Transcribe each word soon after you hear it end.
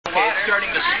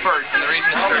starting to spurt, and the reason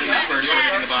it's starting to spurt is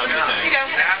in the bottom of the tank. Here you go.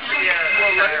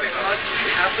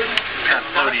 Got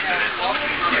floaties in it.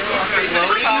 Floaties?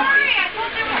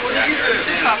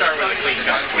 Start with a clean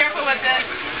cup. Careful with this.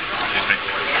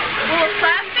 Will a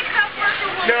plastic cup work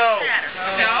or will No. it shatter?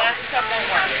 No. Plastic cup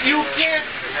won't work. You can't.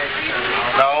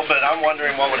 No, but I'm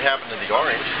wondering what would happen to the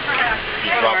orange.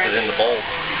 You dropped it in the bowl. The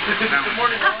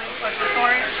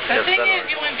thing is,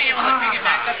 you wouldn't be able to pick it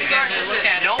back up again to look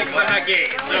at it. No, but I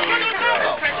gave. It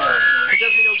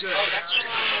does me no good.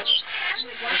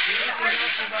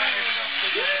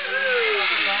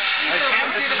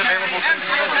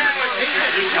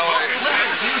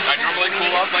 I normally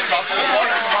cool off my coffee with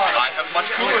water. I have much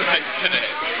cooler things today.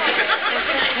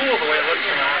 It's cool the way it looks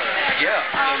now. Yeah.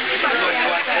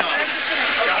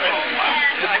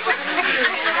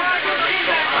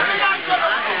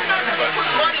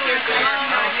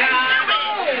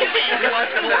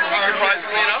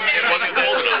 Surprisingly enough, it wasn't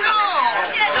cold enough.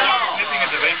 Nipping at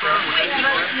the vapor?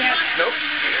 Nope.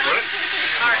 Would it?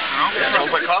 It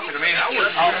smells like coffee to me. I'll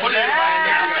put it in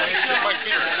my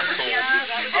feet.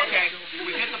 Okay,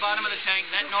 we hit the bottom of the tank.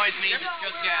 That noise means it's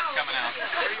just gas coming out.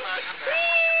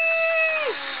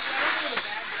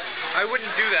 I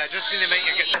wouldn't do that just to make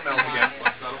you get smelled again.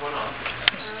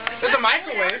 There's a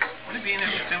microwave. Wouldn't it be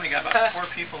interesting? We got about 4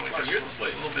 people. We could just a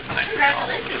little bit nicer. A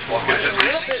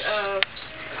little bit of...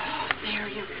 There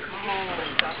you go.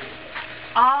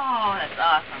 Oh, that's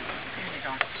awesome.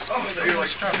 Oh, you like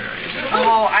strawberry.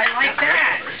 Oh, I like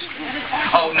that.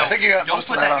 Oh, no. I think you got Don't most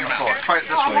put of that that on in the your floor. mouth. Try it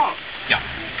this way. Yeah.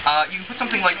 You can put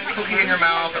something like cookie in your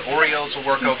mouth, or Oreos will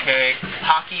work okay.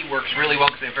 Hockey works really well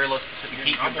because they have very low specific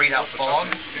heat and breathe out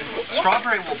fog.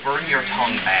 Strawberry will burn your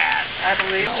tongue bad. I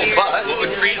believe you. But what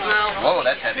would freeze now? Whoa,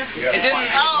 that's heavy. It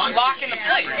didn't lock into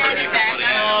place.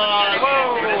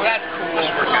 Whoa, that's cool.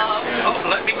 Oh,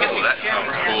 let me get that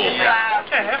camera. Cool. What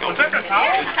the heck? Was that a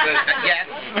towel? Yes.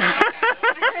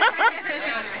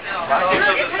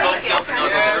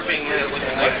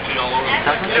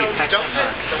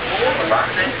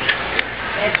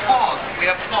 It's fog. We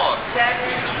have fog.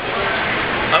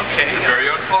 Okay. Very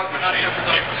own fog machine.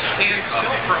 Stand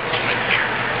still for a moment here.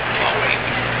 I'll wait.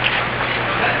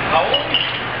 How old?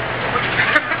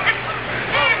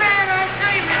 Hey, man, I'll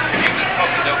show you, man.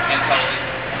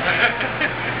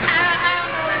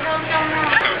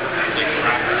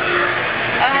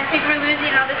 I think we're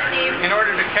losing all the steam. In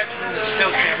order to catch it in the still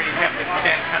camera, you have to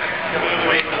stand kind of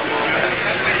away from a little bit.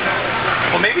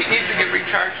 Well, maybe it needs to get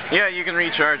recharged. Yeah, you can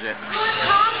recharge it. Good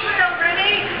call,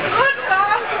 Renee. Good call.